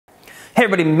Hey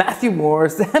everybody, Matthew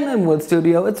Moore's the MM Wood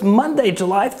Studio. It's Monday,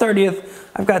 July 30th.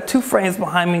 I've got two frames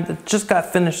behind me that just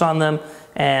got finished on them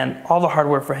and all the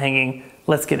hardware for hanging.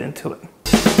 Let's get into it.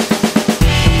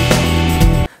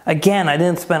 Again, I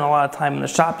didn't spend a lot of time in the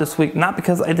shop this week, not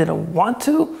because I didn't want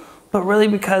to, but really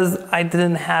because I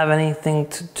didn't have anything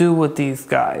to do with these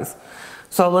guys.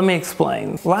 So let me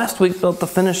explain. Last week built the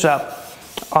finish up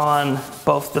on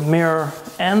both the mirror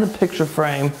and the picture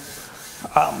frame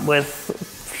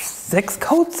with 6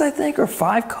 coats, I think, or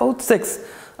 5 coats, 6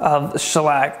 of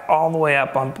shellac all the way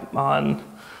up on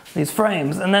these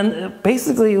frames. And then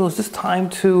basically it was just time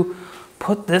to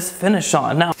put this finish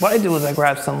on. Now, what I do is I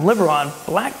grab some Liberon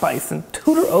Black Bison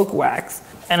Tudor Oak Wax,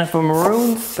 and if a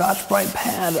maroon Scotch-Brite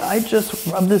pad, I just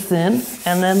rub this in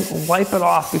and then wipe it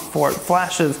off before it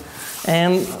flashes.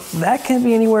 And that can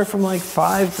be anywhere from like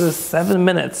 5 to 7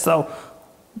 minutes. So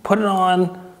put it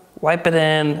on, wipe it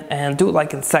in, and do it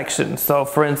like in sections. So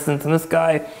for instance, in this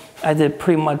guy, I did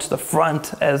pretty much the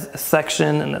front as a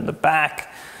section and then the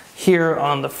back. Here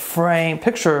on the frame,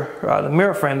 the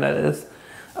mirror frame that is,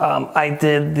 I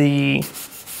did the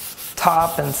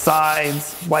top and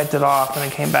sides, wiped it off, and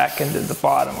then came back and did the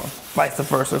bottom, or vice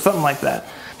versa, or something like that.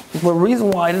 The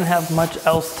reason why I didn't have much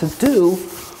else to do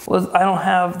was I don't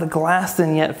have the glass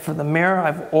in yet for the mirror.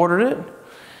 I've ordered it,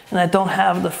 and I don't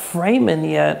have the frame in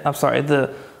yet. I'm sorry,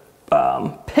 the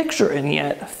picture in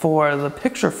yet for the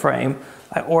picture frame.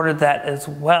 I ordered that as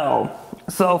well.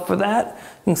 So for that,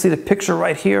 you can see the picture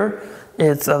right here.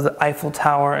 It's of the Eiffel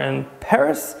Tower in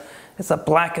Paris. It's a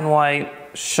black and white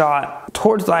shot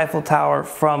towards the Eiffel Tower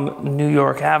from New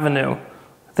York Avenue.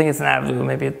 I think it's an avenue,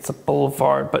 maybe it's a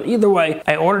boulevard, but either way,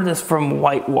 I ordered this from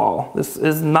White Wall. This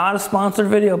is not a sponsored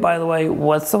video, by the way,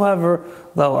 whatsoever,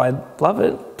 though I love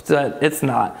it, but it's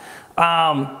not.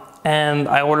 And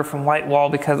I ordered from White Wall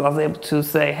because I was able to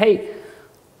say, hey,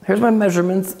 here's my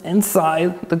measurements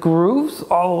inside the grooves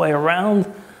all the way around.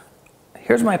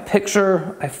 Here's my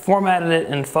picture. I formatted it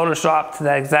in Photoshop to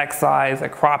that exact size. I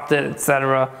cropped it,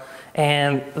 etc.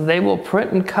 And they will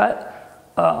print and cut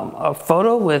a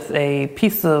photo with a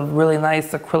piece of really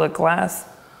nice acrylic glass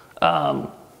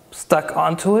stuck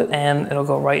onto it, and it'll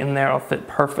go right in there. It'll fit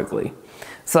perfectly.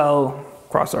 So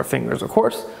cross our fingers, of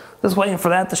course. Just waiting for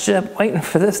that to ship, waiting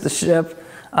for this to ship,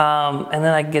 and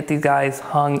then I can get these guys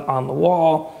hung on the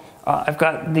wall. I've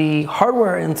got the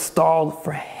hardware installed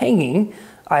for hanging.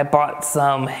 I bought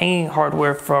some hanging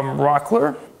hardware from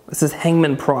Rockler. This is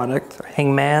Hangman product, or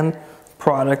Hangman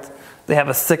product. They have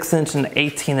a 6-inch and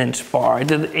 18-inch bar. I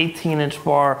did the 18-inch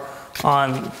bar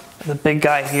on the big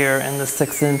guy here and the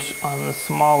 6-inch on the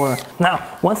smaller.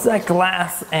 Now, once that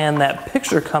glass and that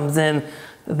picture comes in,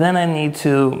 then I need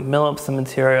to mill up some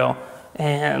material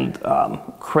and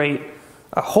create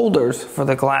holders for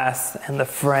the glass and the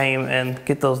frame and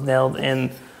get those nailed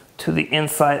in to the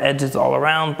inside edges all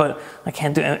around, but I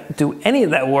can't do any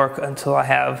of that work until I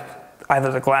have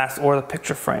either the glass or the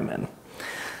picture frame in.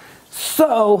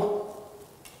 So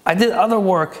I did other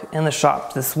work in the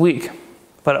shop this week,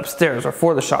 but upstairs, or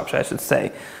for the shop, I should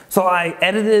say. So I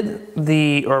edited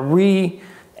re-edited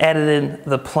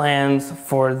the plans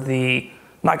for the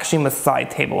Nakashima side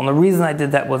table. And the reason I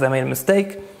did that was I made a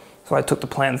mistake. So I took the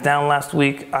plans down last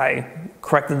week, I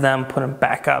corrected them, put them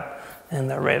back up, and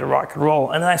they're ready to rock and roll.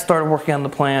 And then I started working on the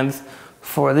plans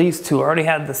for these two. I already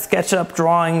had the SketchUp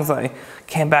drawings. I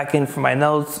came back in for my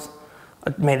notes,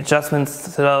 I made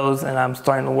adjustments to those, and I'm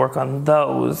starting to work on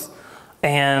those.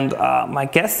 And my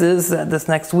guess is that this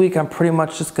next week I'm pretty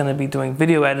much just gonna be doing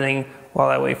video editing while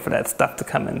I wait for that stuff to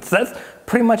come in. So that's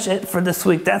pretty much it for this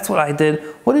week. That's what I did.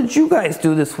 What did you guys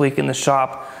do this week in the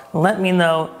shop? Let me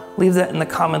know. Leave that in the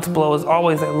comments below. As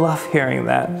always, I love hearing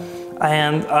that.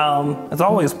 And as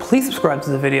always, please subscribe to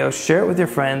the video, share it with your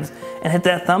friends, and hit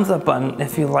that thumbs up button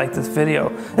if you like this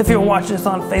video. If you're watching this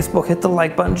on Facebook, hit the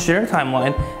like button, share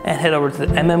timeline, and head over to the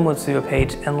MM Wood Studio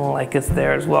page and like us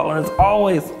there as well. And as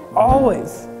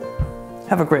always,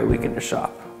 have a great week in your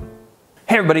shop.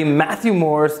 Hey everybody, Matthew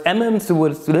Moore's MM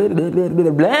Wood Studio.